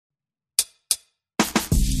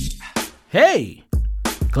Hey,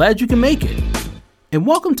 glad you can make it. And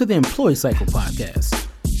welcome to the Employee Cycle Podcast,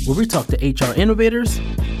 where we talk to HR innovators,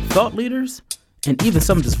 thought leaders, and even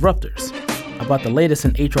some disruptors about the latest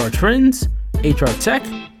in HR trends, HR tech,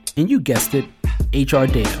 and you guessed it, HR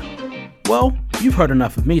data. Well, you've heard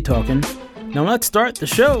enough of me talking. Now let's start the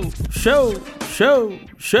show.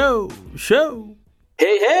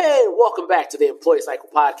 Hey, welcome back to the Employee Cycle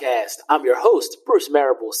Podcast. I'm your host, Bruce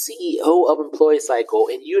Marable, CEO of Employee Cycle,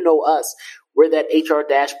 and you know us. We're that HR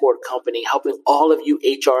dashboard company helping all of you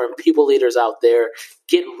HR and people leaders out there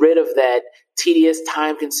get rid of that tedious,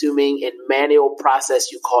 time-consuming, and manual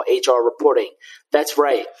process you call HR reporting. That's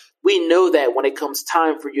right. We know that when it comes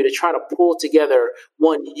time for you to try to pull together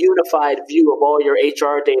one unified view of all your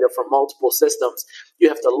HR data from multiple systems, you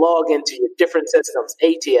have to log into your different systems,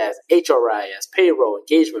 ATS, HRIS, payroll,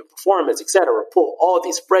 engagement, performance, etc. Pull all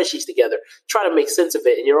these spreadsheets together, try to make sense of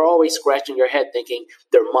it, and you're always scratching your head thinking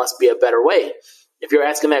there must be a better way. If you're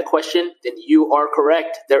asking that question, then you are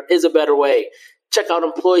correct. There is a better way. Check out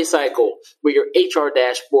Employee Cycle, where your HR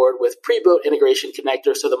dashboard with pre-built integration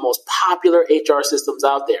connectors to the most popular HR systems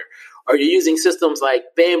out there. Are you using systems like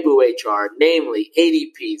Bamboo HR, namely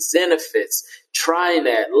ADP, Zenefits,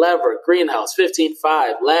 TriNet, Lever, Greenhouse,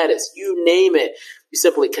 15Five, Lattice, you name it. You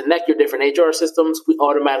simply connect your different HR systems. We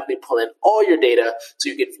automatically pull in all your data so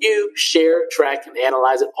you can view, share, track, and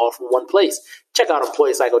analyze it all from one place. Check out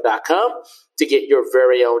EmployeeCycle.com to get your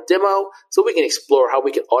very own demo so we can explore how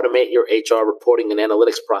we can automate your HR reporting and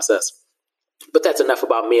analytics process. But that's enough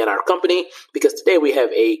about me and our company, because today we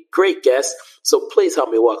have a great guest. So please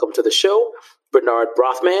help me welcome to the show, Bernard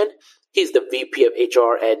Brothman. He's the VP of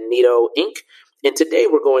HR at Neato Inc. And today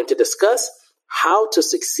we're going to discuss how to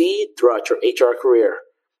succeed throughout your HR career.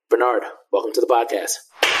 Bernard, welcome to the podcast.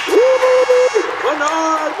 Woo!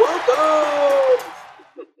 Bernard, welcome!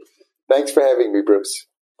 Thanks for having me, Bruce.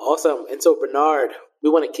 Awesome. And so, Bernard, we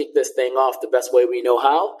want to kick this thing off the best way we know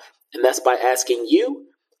how, and that's by asking you,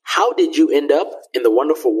 how did you end up in the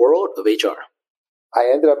wonderful world of HR? I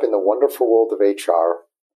ended up in the wonderful world of HR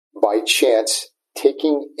by chance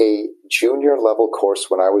taking a junior level course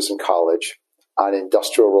when I was in college on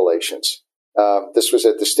industrial relations. This was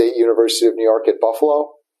at the State University of New York at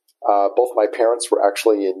Buffalo. Both my parents were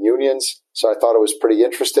actually in unions, so I thought it was pretty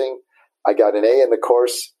interesting. I got an A in the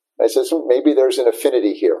course. I said, so maybe there's an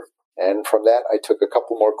affinity here. And from that, I took a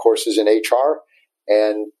couple more courses in HR,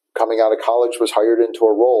 and coming out of college was hired into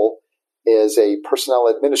a role as a personnel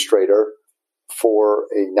administrator for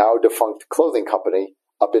a now defunct clothing company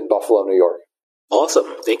up in Buffalo, New York. Awesome.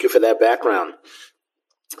 Thank you for that background.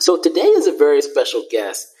 So today is a very special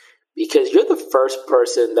guest because you're the first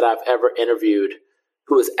person that I've ever interviewed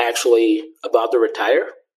who is actually about to retire.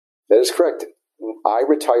 That is correct. I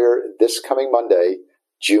retire this coming Monday,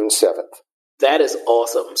 June 7th. That is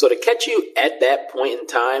awesome. So to catch you at that point in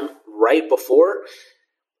time, right before,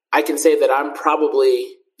 I can say that I'm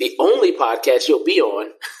probably the only podcast you'll be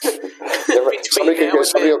on.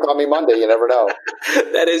 Somebody will call me Monday. You never know.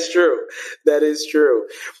 That is true.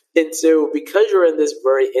 And so because you're in this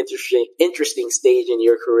very interesting stage in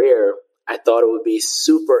your career, I thought it would be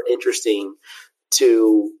super interesting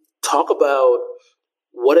to talk about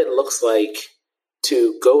what it looks like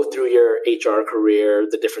to go through your HR career,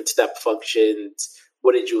 the different step functions.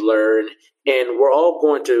 What did you learn? And we're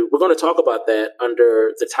going to talk about that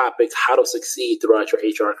under the topic, how to succeed throughout your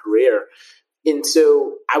HR career. And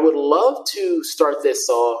so I would love to start this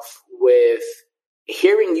off with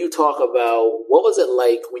hearing you talk about what was it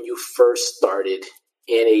like when you first started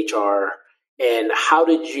in HR, and how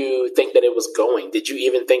did you think that it was going? Did you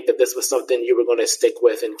even think that this was something you were going to stick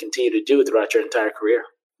with and continue to do throughout your entire career?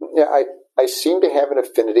 Yeah, I seem to have an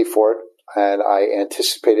affinity for it, and I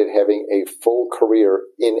anticipated having a full career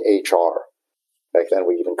in HR. Back then,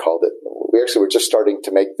 we even called it, we actually were just starting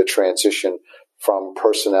to make the transition from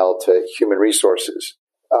personnel to human resources.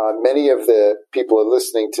 Many of the people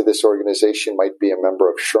listening to this organization might be a member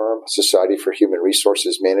of SHRM, Society for Human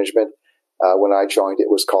Resources Management. When I joined, it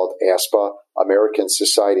was called ASPA, American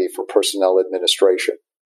Society for Personnel Administration.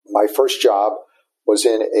 My first job was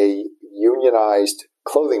in a unionized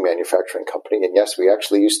clothing manufacturing company. And yes, we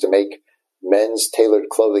actually used to make men's tailored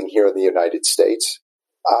clothing here in the United States.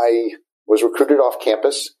 I was recruited off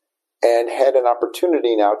campus and had an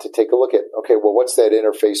opportunity now to take a look at, okay, well, what's that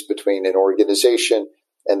interface between an organization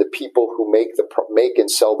and the people who make and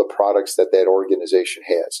sell the products that organization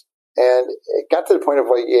has? And it got to the point of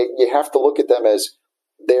like, you have to look at them as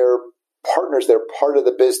their partners. They're part of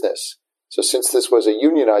the business. So since this was a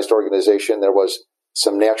unionized organization, there was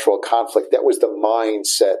some natural conflict. That was the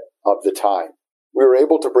mindset of the time. We were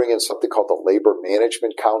able to bring in something called the Labor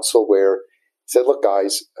Management Council, where it said, look,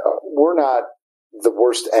 guys, we're not the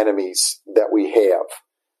worst enemies that we have.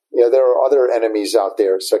 There are other enemies out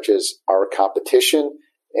there, such as our competition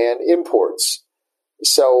and imports.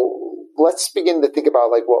 So let's begin to think about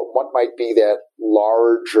what might be that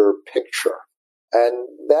larger picture. And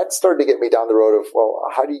that started to get me down the road of,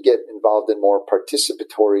 how do you get involved in more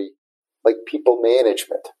participatory, people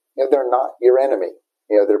management? They're not your enemy.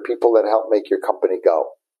 They're people that help make your company go.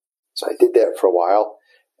 So I did that for a while.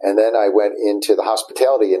 And then I went into the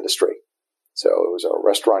hospitality industry. So it was a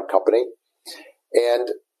restaurant company. And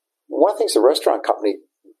one of the things the restaurant company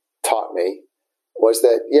taught me was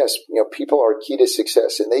that, yes, people are key to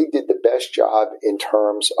success. And they did the best job in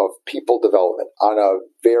terms of people development on a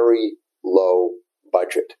very low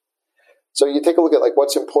budget. So you take a look at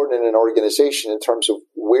what's important in an organization in terms of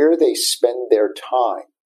where they spend their time.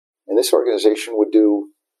 And this organization would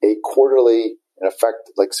do a quarterly, in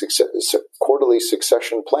effect, quarterly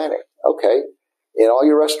succession planning. Okay, in all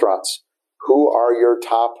your restaurants, who are your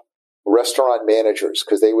top restaurant managers?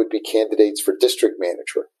 Because they would be candidates for district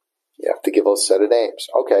manager. You have to give a set of names.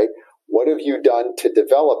 Okay, what have you done to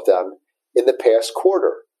develop them in the past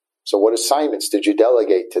quarter? So what assignments did you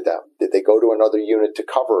delegate to them? Did they go to another unit to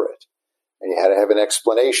cover it? And you had to have an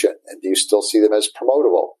explanation. And do you still see them as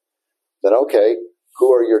promotable? Then, okay,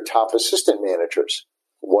 who are your top assistant managers?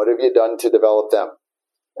 What have you done to develop them?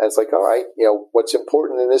 And it's all right, what's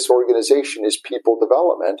important in this organization is people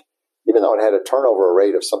development, even though it had a turnover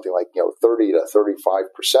rate of something 30 to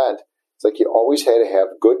 35%. It's you always had to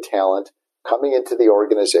have good talent coming into the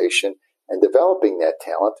organization and developing that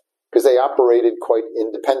talent because they operated quite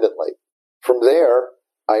independently. From there,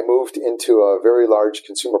 I moved into a very large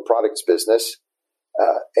consumer products business,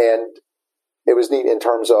 and it was neat in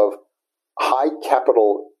terms of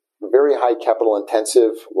very high capital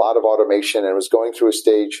intensive, a lot of automation, and it was going through a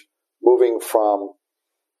stage moving from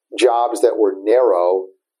jobs that were narrow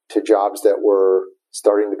to jobs that were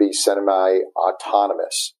starting to be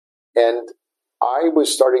semi-autonomous. And I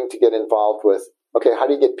was starting to get involved with, okay, how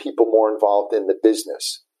do you get people more involved in the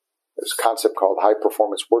business? There's a concept called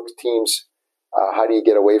high-performance work teams. How do you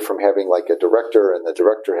get away from having a director, and the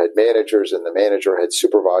director had managers, and the manager had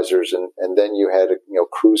supervisors, and then you had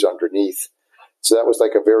crews underneath. So that was a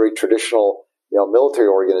very traditional military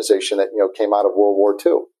organization that came out of World War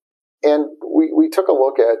II. And we took a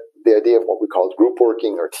look at the idea of what we called group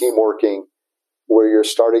working or team working, where you're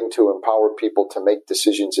starting to empower people to make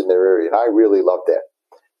decisions in their area. And I really love that.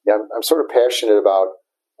 I'm sort of passionate about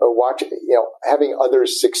having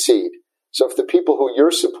others succeed. So if the people who you're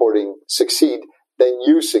supporting succeed, then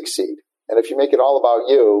you succeed. And if you make it all about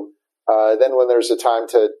you, then when there's a time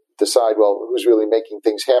to decide, who's really making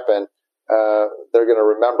things happen, they're going to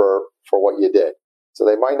remember for what you did. So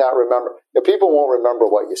they might not remember. People won't remember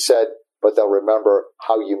what you said, but they'll remember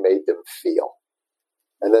how you made them feel.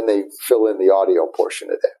 And then they fill in the audio portion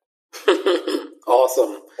of that.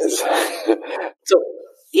 Awesome. So,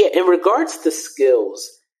 in regards to skills,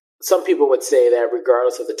 some people would say that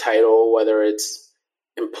regardless of the title, whether it's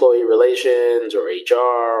employee relations or HR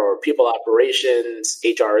or people operations,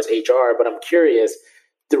 HR is HR. But I'm curious,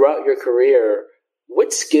 throughout your career,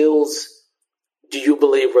 what skills do you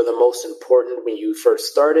believe were the most important when you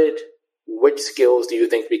first started? Which skills do you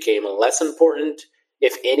think became less important,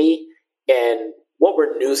 if any? And what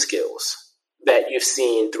were new skills that you've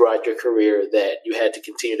seen throughout your career that you had to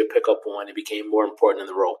continue to pick up on and became more important in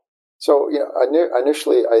the role? So,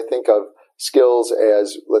 initially I think of skills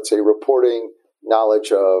as, let's say, reporting,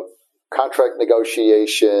 knowledge of contract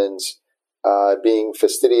negotiations, being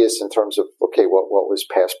fastidious in terms of, okay, what was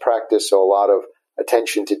past practice, so a lot of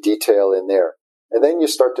attention to detail in there. And then you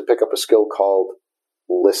start to pick up a skill called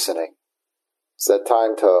listening. It's that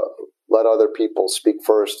time to let other people speak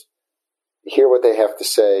first, hear what they have to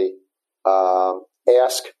say,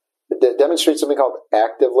 demonstrate something called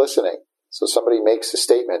active listening. So somebody makes a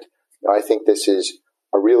statement, I think this is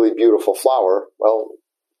a really beautiful flower. Well,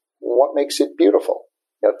 what makes it beautiful?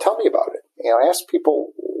 Tell me about it. Ask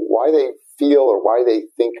people why they feel or why they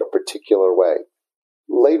think a particular way.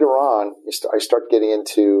 Later on, I start getting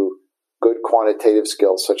into good quantitative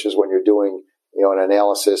skills, such as when you're doing, an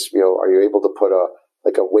analysis. Are you able to put a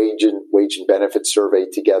wage and benefit survey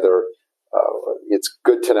together? It's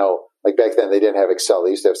good to know. Back then, they didn't have Excel. They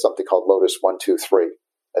used to have something called Lotus 1-2-3.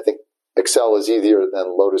 I think Excel is easier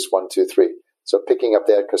than Lotus 1-2-3. So picking up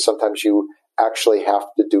that, because sometimes you actually have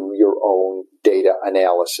to do your own data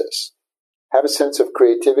analysis. Have a sense of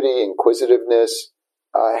creativity, inquisitiveness.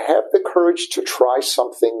 Have the courage to try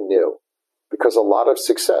something new, because a lot of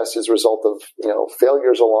success is a result of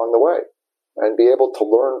failures along the way, and be able to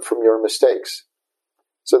learn from your mistakes.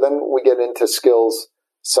 So then we get into skills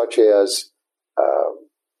such as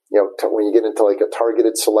when you get into like a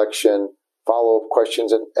targeted selection, follow-up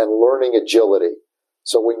questions, and learning agility.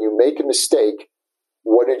 So when you make a mistake,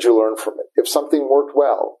 what did you learn from it? If something worked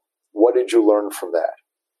well, what did you learn from that?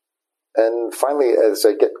 And finally, as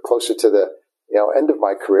I get closer to the end of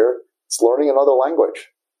my career, it's learning another language.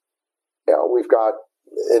 We've got,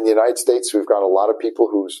 in the United States, we've got a lot of people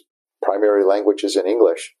whose primary language is in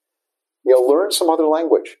English. Learn some other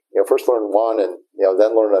language. First learn one and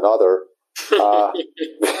then learn another.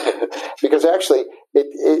 Because actually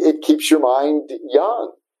it keeps your mind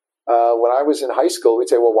young. When I was in high school, we'd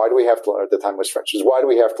say, well, why do we have to learn, at the time it was French, why do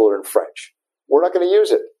we have to learn French? We're not going to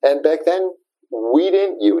use it. And back then, we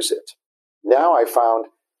didn't use it. Now I found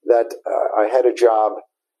that I had a job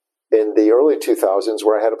in the early 2000s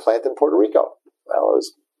where I had a plant in Puerto Rico. Well, it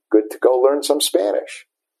was good to go learn some Spanish.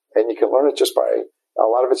 And you can learn it just by, a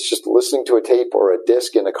lot of it's just listening to a tape or a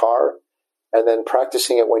disc in a car, and then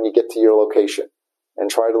practicing it when you get to your location and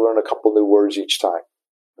try to learn a couple new words each time.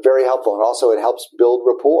 Very helpful. And also it helps build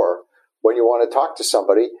rapport when you want to talk to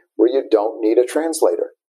somebody where you don't need a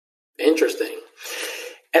translator. Interesting.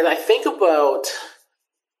 And I think about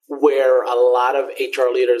where a lot of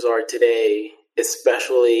HR leaders are today,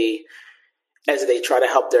 especially as they try to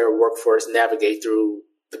help their workforce navigate through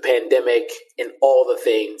the pandemic and all the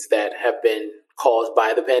things that have been caused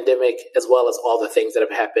by the pandemic, as well as all the things that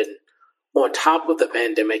have happened on top of the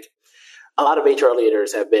pandemic. A lot of HR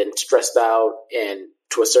leaders have been stressed out, and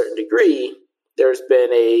to a certain degree, there's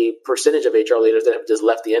been a percentage of HR leaders that have just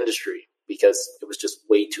left the industry because it was just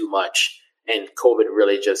way too much. And COVID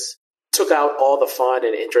really just took out all the fun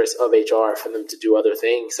and interest of HR for them to do other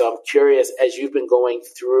things. So I'm curious, as you've been going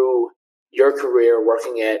through your career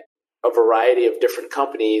working at a variety of different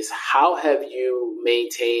companies, how have you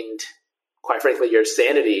maintained, quite frankly, your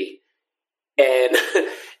sanity? And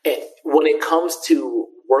when it comes to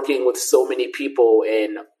working with so many people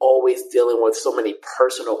and always dealing with so many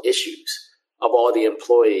personal issues of all the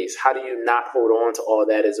employees, how do you not hold on to all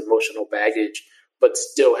that as emotional baggage, but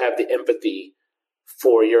still have the empathy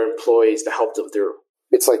for your employees to help them through?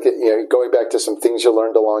 It's like, going back to some things you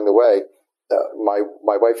learned along the way.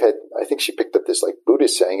 My wife had, I think she picked up this like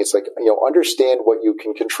Buddhist saying, it's like, understand what you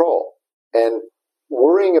can control. And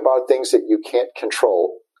worrying about things that you can't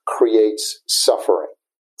control creates suffering.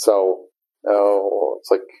 So,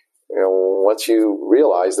 it's like, once you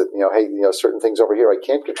realize that, hey, certain things over here I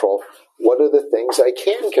can't control, what are the things I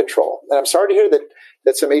can control? And I'm sorry to hear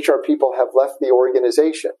that some HR people have left the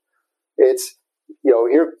organization. It's,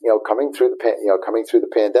 here, coming through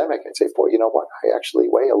the pandemic, I'd say, boy, you know what? I actually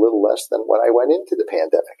weigh a little less than when I went into the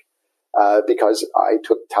pandemic, because I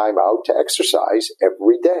took time out to exercise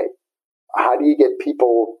every day. How do you get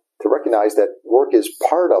people to recognize that work is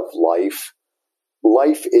part of life?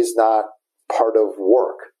 Life is not part of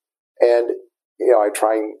work. And, I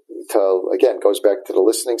try to, again, goes back to the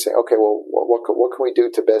listening, saying, okay, well, what can we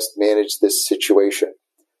do to best manage this situation?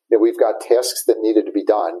 We've got tasks that needed to be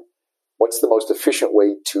done. What's the most efficient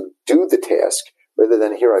way to do the task, rather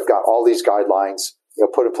than here, I've got all these guidelines,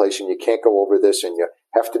 put in place, and you can't go over this, and you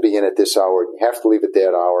have to be in at this hour, and you have to leave at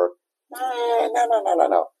that hour.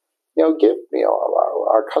 No. Give,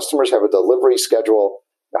 our customers have a delivery schedule.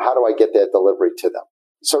 How do I get that delivery to them?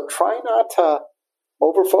 So try not to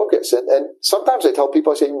overfocus. And sometimes I tell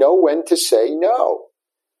people, I say, know when to say no.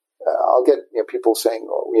 I'll get people saying,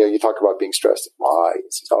 you talk about being stressed. Why?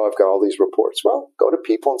 I've got all these reports. Well, go to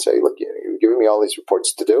people and say, look, you're giving me all these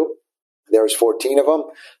reports to do. There's 14 of them.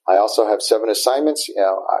 I also have 7 assignments.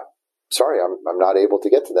 I'm not able to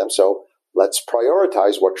get to them. So let's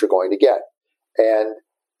prioritize what you're going to get. And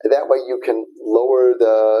that way you can lower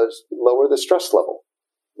the stress level.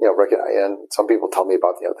 And some people tell me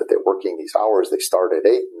about, that they're working these hours. They start at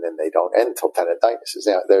 8 and then they don't end until 10 at night. I says,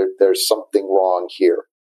 there's something wrong here,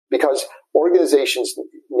 because organizations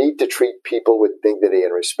need to treat people with dignity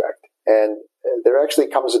and respect. And there actually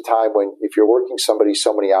comes a time when, if you're working somebody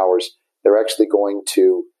so many hours, they're actually going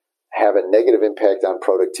to have a negative impact on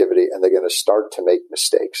productivity, and they're going to start to make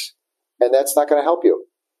mistakes. And that's not going to help you.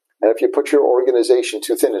 And if you put your organization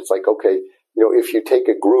too thin, it's like, okay, if you take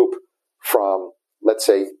a group from, let's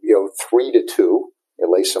say, 3 to 2,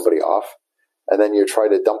 you lay somebody off, and then you try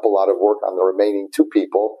to dump a lot of work on the remaining 2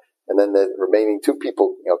 people, and then the remaining 2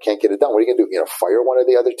 people, can't get it done. What are you going to do? Fire one of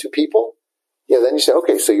the other 2 people? Then you say,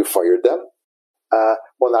 okay, so you fired them.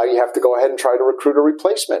 Well, now you have to go ahead and try to recruit a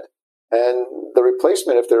replacement. And the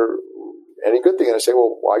replacement, if they're any good, they're going to say,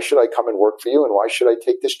 well, why should I come and work for you, and why should I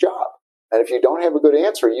take this job? And if you don't have a good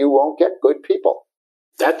answer, you won't get good people.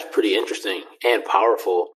 That's pretty interesting and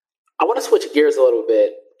powerful. I want to switch gears a little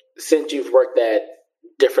bit. Since you've worked at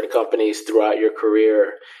different companies throughout your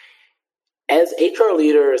career, As HR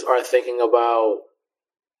leaders are thinking about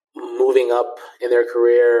moving up in their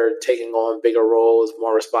career, taking on bigger roles,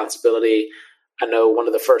 more responsibility, I know one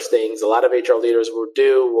of the first things a lot of HR leaders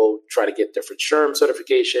will try to get different SHRM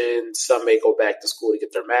certifications. Some may go back to school to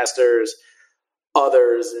get their master's.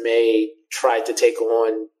 Others may try to take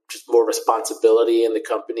on just more responsibility in the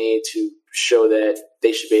company to show that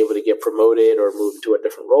they should be able to get promoted or move into a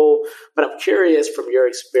different role. But I'm curious, from your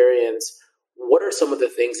experience, what are some of the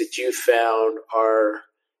things that you found are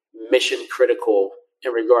mission critical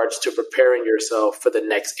in regards to preparing yourself for the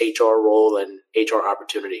next HR role and HR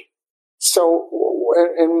opportunity? So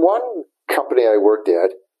in one company I worked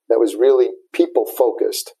at that was really people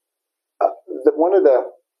focused, one of the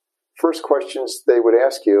first questions they would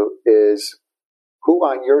ask you is, who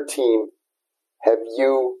on your team have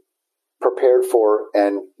you prepared for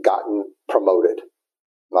and gotten promoted?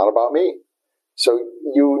 Not about me. So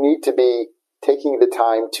you need to be taking the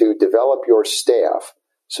time to develop your staff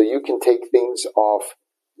so you can take things off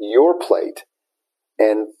your plate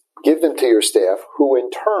and give them to your staff, who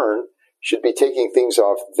in turn should be taking things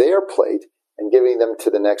off their plate and giving them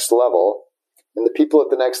to the next level. And the people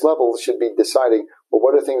at the next level should be deciding, well,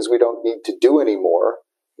 what are things we don't need to do anymore?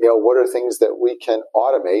 What are things that we can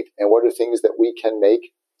automate, and what are things that we can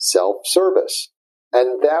make self-service?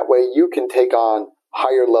 And that way you can take on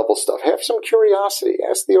higher level stuff. Have some curiosity.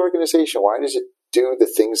 Ask the organization, why does it do the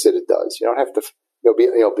things that it does? You don't have to,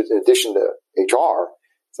 in addition to HR,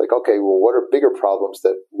 it's like, okay, well, what are bigger problems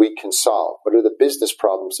that we can solve? What are the business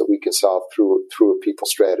problems that we can solve through a people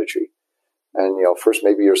strategy? And, first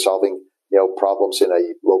maybe you're solving, problems in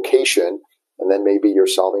a location, and then maybe you're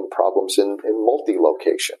solving problems in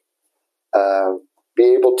multi-location.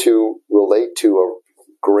 Be able to relate to a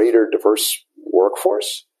greater diverse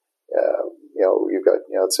workforce. You've got,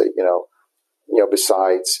 let's say,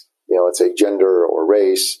 besides, let's say gender or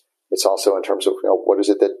race, it's also in terms of, what is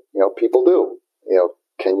it that, people do?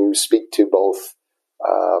 Can you speak to both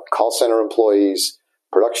call center employees,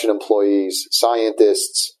 production employees,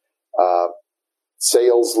 scientists,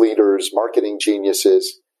 sales leaders, marketing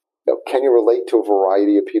geniuses? Can you relate to a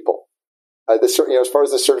variety of people? As far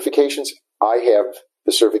as the certifications, I have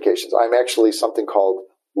the certifications. I'm actually something called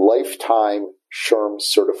Lifetime SHRM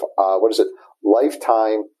certified.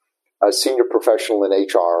 Lifetime Senior Professional in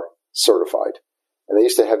HR certified. And they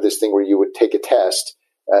used to have this thing where you would take a test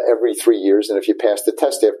every 3 years, and if you passed the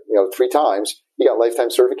test, 3 times, you got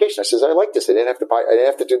lifetime certification. I says, I like this. I didn't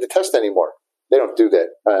have to do the test anymore. They don't do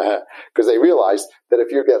that because they realized that if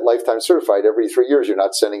you get lifetime certified every 3 years, you're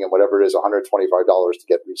not sending them whatever it is, $125 to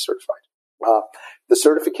get recertified. The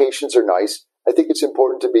certifications are nice. I think it's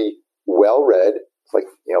important to be well read. Like,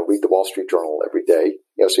 read the Wall Street Journal every day,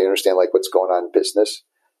 so you understand like what's going on in business.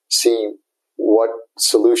 See what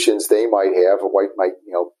solutions they might have, or what might,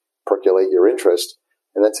 percolate your interest,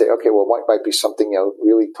 and then say, okay, well, what might be something,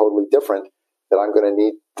 really totally different that I'm going to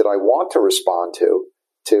need, that I want to respond to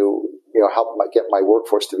help get my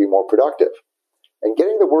workforce to be more productive. And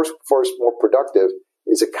getting the workforce more productive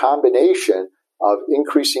is a combination of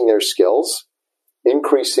increasing their skills,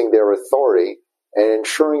 increasing their authority, and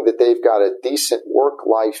ensuring that they've got a decent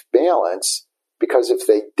work-life balance, because if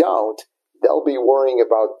they don't, they'll be worrying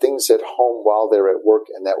about things at home while they're at work,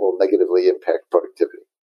 and that will negatively impact productivity.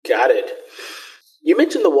 Got it. You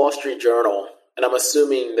mentioned the Wall Street Journal, and I'm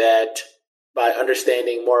assuming that by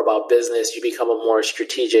understanding more about business, you become a more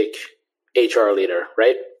strategic HR leader,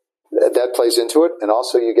 right? That plays into it, and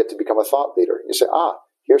also you get to become a thought leader. You say,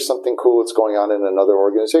 here's something cool that's going on in another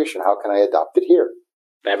organization. How can I adopt it here?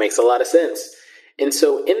 That makes a lot of sense. And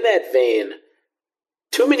so in that vein,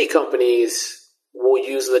 too many companies will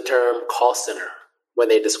use the term call center when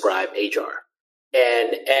they describe HR.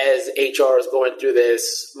 And as HR is going through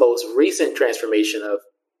this most recent transformation of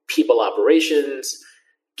people operations,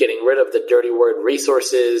 getting rid of the dirty word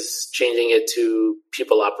resources, changing it to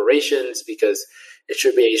people operations, because it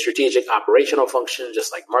should be a strategic operational function,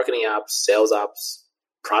 just like marketing ops, sales ops,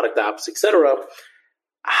 product ops, etc.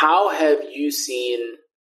 How have you seen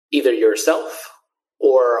either yourself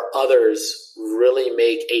or others really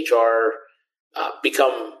make HR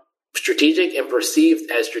become strategic and perceived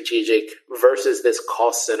as strategic versus this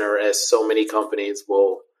cost center, as so many companies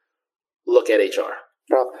will look at HR?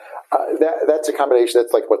 Well, that's a combination.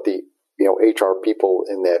 That's like what the HR people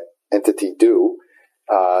in that entity do.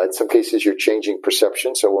 In some cases, you're changing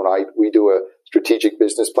perception. So when we do a strategic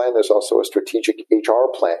business plan, there's also a strategic HR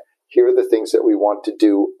plan. Here are the things that we want to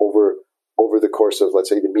do over the course of, let's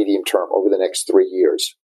say, the medium term, over the next 3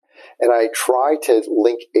 years. And I try to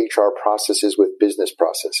link HR processes with business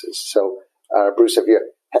processes. So, Bruce, have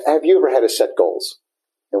you ever had to set goals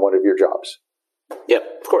in one of your jobs? Yep,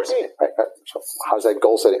 of course. Yeah, right. So how's that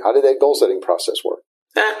goal setting? How did that goal setting process work?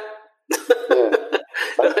 Yeah.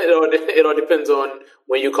 It all depends on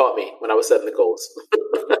when you caught me when I was setting the goals.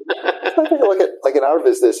 I think look at like in our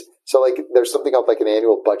business. So like there's something called like an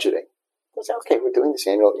annual budgeting. I say, okay, we're doing this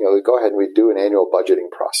annual. We go ahead and we do an annual budgeting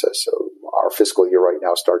process. So our fiscal year right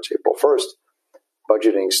now starts April 1st.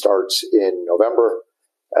 Budgeting starts in November,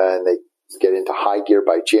 and they get into high gear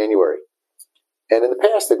by January. And in the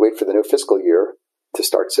past, they'd wait for the new fiscal year to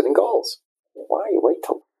start setting goals. Why you wait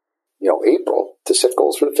till April to set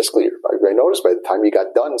goals for the fiscal year? I noticed by the time you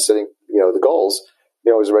got done setting the goals,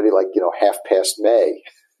 it was already like half past May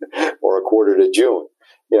or a quarter to June.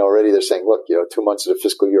 Already they're saying, look, 2 months of the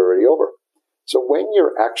fiscal year already over. So when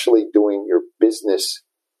you're actually doing your business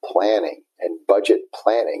planning and budget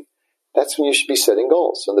planning, that's when you should be setting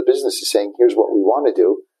goals. So the business is saying, here's what we want to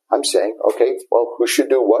do. I'm saying, okay, well, who should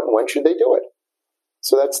do what and when should they do it?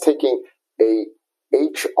 So that's taking a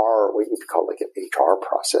HR, what you could call like an HR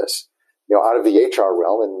process, out of the HR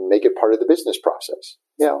realm and make it part of the business process.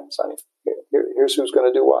 So here's who's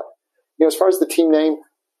going to do what. As far as the team name,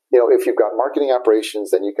 if you've got marketing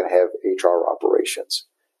operations, then you can have HR operations.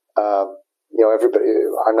 Everybody,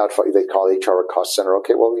 I'm not, they call HR a cost center.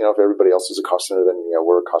 Okay, well, if everybody else is a cost center, then,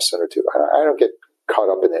 we're a cost center too. I don't get caught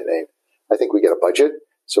up in that name. I think we get a budget.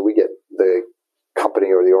 So we get the company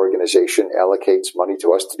or the organization allocates money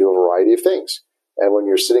to us to do a variety of things. And when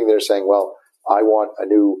you're sitting there saying, well, I want a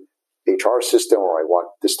new HR system or I want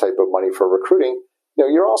this type of money for recruiting,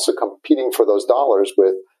 you're also competing for those dollars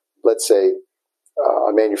with, let's say,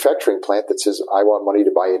 a manufacturing plant that says, I want money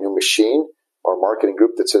to buy a new machine, or a marketing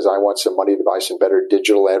group that says, I want some money to buy some better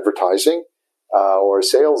digital advertising, or a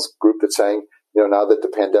sales group that's saying, now that the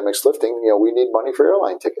pandemic's lifting, we need money for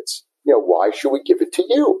airline tickets. Why should we give it to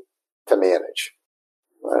you to manage?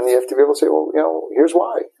 And you have to be able to say, well, here's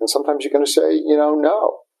why. And sometimes you're going to say,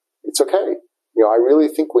 no, it's okay. I really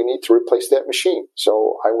think we need to replace that machine.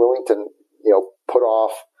 So I'm willing to, put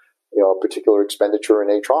off, a particular expenditure in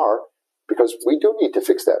HR because we do need to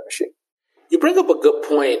fix that machine. You bring up a good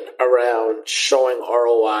point around showing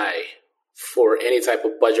ROI for any type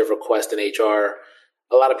of budget request in HR.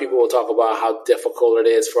 A lot of people will talk about how difficult it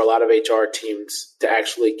is for a lot of HR teams to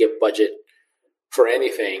actually get budget for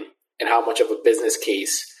anything and how much of a business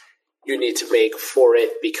case you need to make for it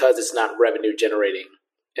because it's not revenue generating.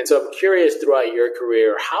 And so I'm curious, throughout your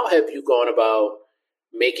career, how have you gone about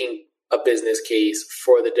making a business case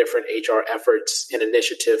for the different HR efforts and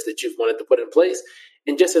initiatives that you've wanted to put in place?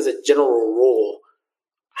 And just as a general rule,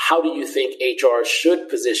 how do you think HR should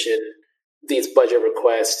position these budget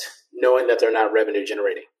requests knowing that they're not revenue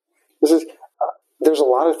generating? There's a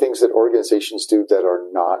lot of things that organizations do that are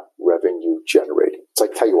not revenue generating. It's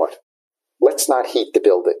like, tell you what, let's not heat the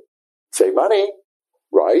building. Save money,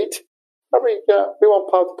 right? We won't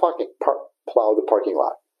plow the parking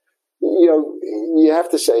lot. You have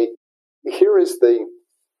to say, here is the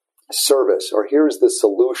service or here is the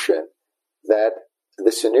solution that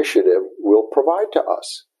this initiative will provide to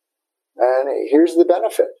us. And here's the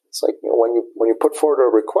benefit. It's like, when you put forward a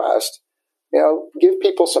request, give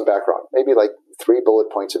people some background, maybe like 3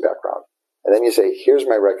 bullet points of background. And then you say, here's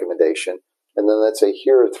my recommendation. And then let's say,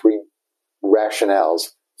 here are 3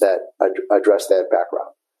 rationales that address that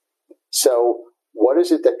background. So what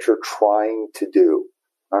is it that you're trying to do?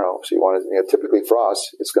 I don't know. So you want to, typically for us,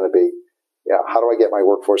 it's going to be, how do I get my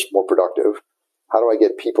workforce more productive? How do I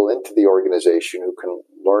get people into the organization who can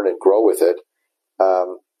learn and grow with it?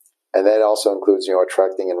 And that also includes,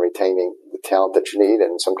 attracting and retaining the talent that you need,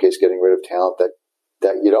 and in some cases, getting rid of talent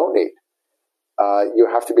that you don't need. You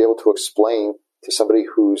have to be able to explain to somebody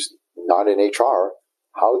who's not in HR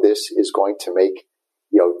how this is going to make,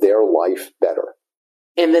 their life better.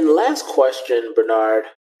 And then last question, Bernard,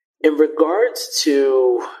 in regards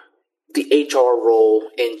to the HR role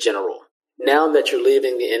in general, now that you're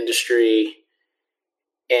leaving the industry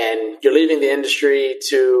and you're leaving the industry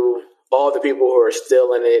to all the people who are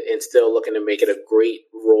still in it and still looking to make it a great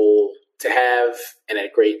role to have and a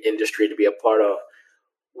great industry to be a part of,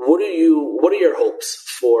 what are your hopes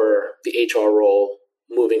for the HR role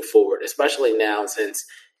moving forward, especially now since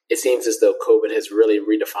it seems as though COVID has really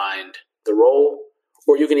redefined the role?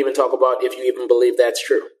 Or you can even talk about if you even believe that's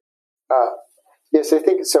true. Yes, I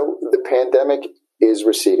think so. The pandemic is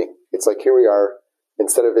receding. It's like, here we are,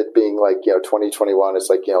 instead of it being like, 2021, it's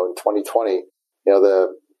like, in 2020,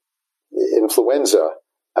 the influenza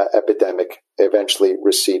epidemic eventually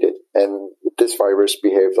receded. And this virus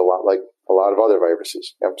behaved a lot like a lot of other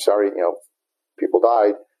viruses. I'm sorry, people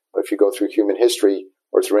died, but if you go through human history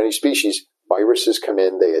or through any species, viruses come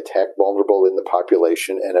in, they attack vulnerable in the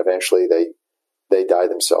population, and eventually they die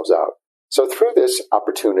themselves out. So through this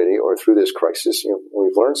opportunity or through this crisis,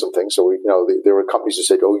 we've learned some things. So there were companies that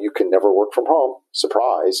said, "Oh, you can never work from home."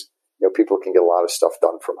 Surprise! People can get a lot of stuff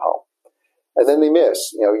done from home, and then they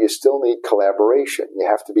miss. You still need collaboration. You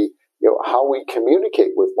have to be, how we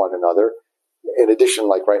communicate with one another. In addition,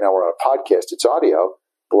 like right now we're on a podcast, it's audio.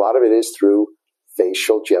 A lot of it is through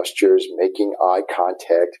facial gestures, making eye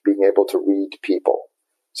contact, being able to read people.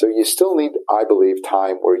 So you still need, I believe,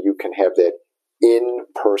 time where you can have that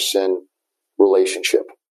in-person relationship.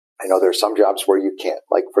 I know there are some jobs where you can't.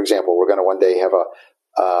 Like, for example, we're going to one day have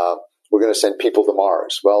we're going to send people to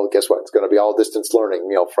Mars. Well, guess what? It's going to be all distance learning,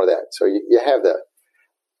 for that. So you have that.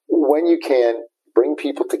 When you can bring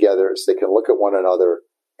people together so they can look at one another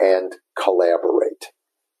and collaborate.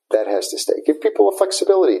 That has to stay. Give people a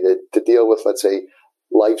flexibility to deal with, let's say,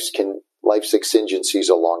 life's exigencies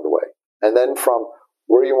along the way. And then from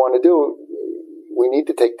where you want to do, we need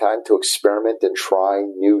to take time to experiment and try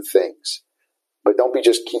new things. But don't be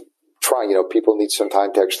just keep trying. People need some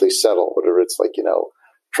time to actually settle, whether it's like,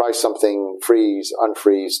 try something, freeze,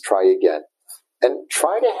 unfreeze, try again. And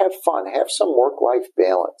try to have fun, have some work-life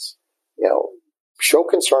balance. Show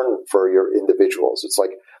concern for your individuals. It's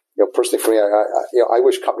like, personally for me, I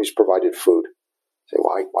wish companies provided food. Say,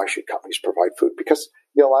 why should companies provide food? Because,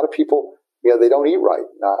 a lot of people, they don't eat right.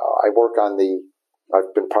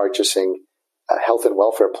 I've been purchasing health and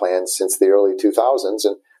welfare plans since the early 2000s.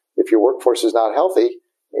 And if your workforce is not healthy,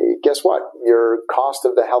 guess what? Your cost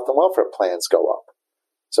of the health and welfare plans go up.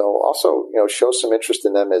 So also, show some interest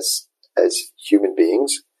in them as human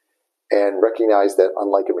beings and recognize that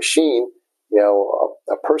unlike a machine,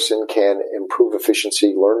 a person can improve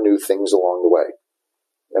efficiency, learn new things along the way.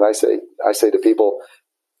 And I say to people,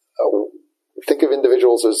 think of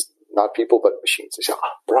individuals as not people, but machines. They say,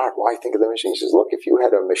 Bernard, why think of the machines? He says, look, if you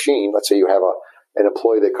had a machine, let's say you have an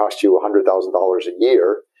employee that costs you $100,000 a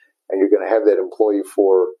year, and you're going to have that employee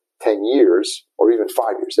for 10 years or even 5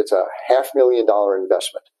 years, it's a $500,000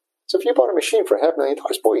 investment. So if you bought a machine for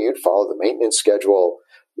 $500,000, boy, you'd follow the maintenance schedule.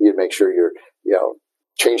 You'd make sure you're,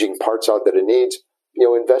 changing parts out that it needs.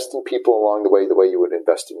 Invest in people along the way you would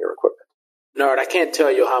invest in your equipment. Bernard, I can't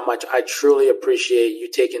tell you how much I truly appreciate you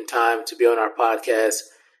taking time to be on our podcast.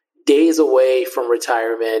 Days away from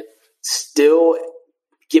retirement, still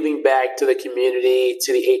giving back to the community,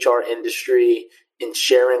 to the HR industry, and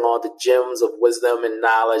sharing all the gems of wisdom and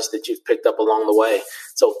knowledge that you've picked up along the way.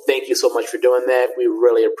 So thank you so much for doing that. We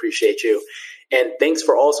really appreciate you. And thanks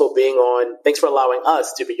for allowing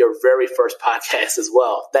us to be your very first podcast as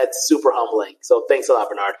well. That's super humbling. So thanks a lot,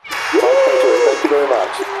 Bernard. My pleasure. Thank you very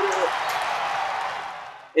much.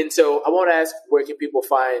 And so I want to ask, where can people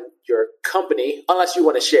find your company? Unless you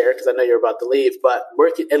want to share, because I know you're about to leave, but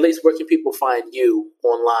where can people find you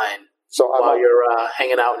online while you're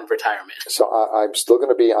hanging out in retirement? So I'm still going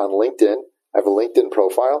to be on LinkedIn. I have a LinkedIn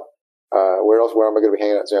profile. Where am I going to be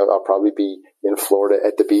hanging out? So I'll probably be in Florida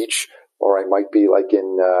at the beach, or I might be like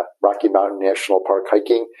in Rocky Mountain National Park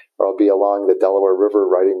hiking, or I'll be along the Delaware River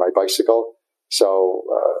riding my bicycle. So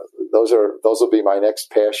those will be my next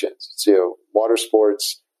passions. It's, water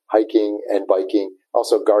sports, hiking and biking,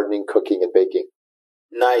 also gardening, cooking, and baking.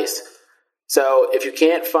 Nice. So if you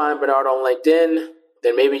can't find Bernard on LinkedIn,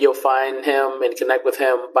 then maybe you'll find him and connect with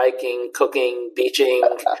him biking, cooking, beaching,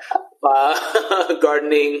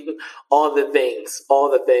 gardening, all the things.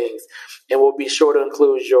 And we'll be sure to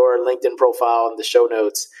include your LinkedIn profile in the show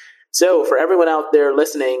notes. So for everyone out there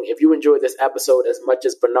listening, if you enjoyed this episode as much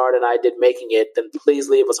as Bernard and I did making it, then please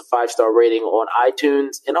leave us a 5-star rating on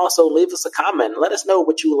iTunes, and also leave us a comment. Let us know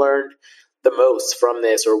what you learned the most from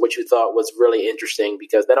this, or what you thought was really interesting,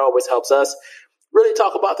 because that always helps us really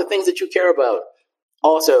talk about the things that you care about.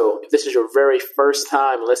 Also, if this is your very first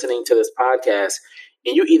time listening to this podcast,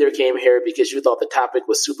 and you either came here because you thought the topic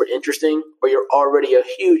was super interesting, or you're already a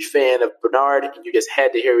huge fan of Bernard and you just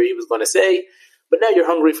had to hear what he was going to say, but now you're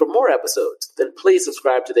hungry for more episodes, then please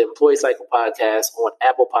subscribe to the Employee Cycle Podcast on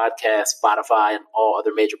Apple Podcasts, Spotify, and all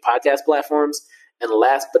other major podcast platforms. And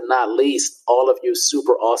last but not least, all of you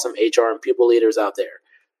super awesome HR and people leaders out there,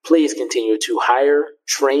 please continue to hire,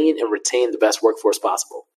 train, and retain the best workforce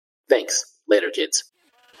possible. Thanks. Later, kids.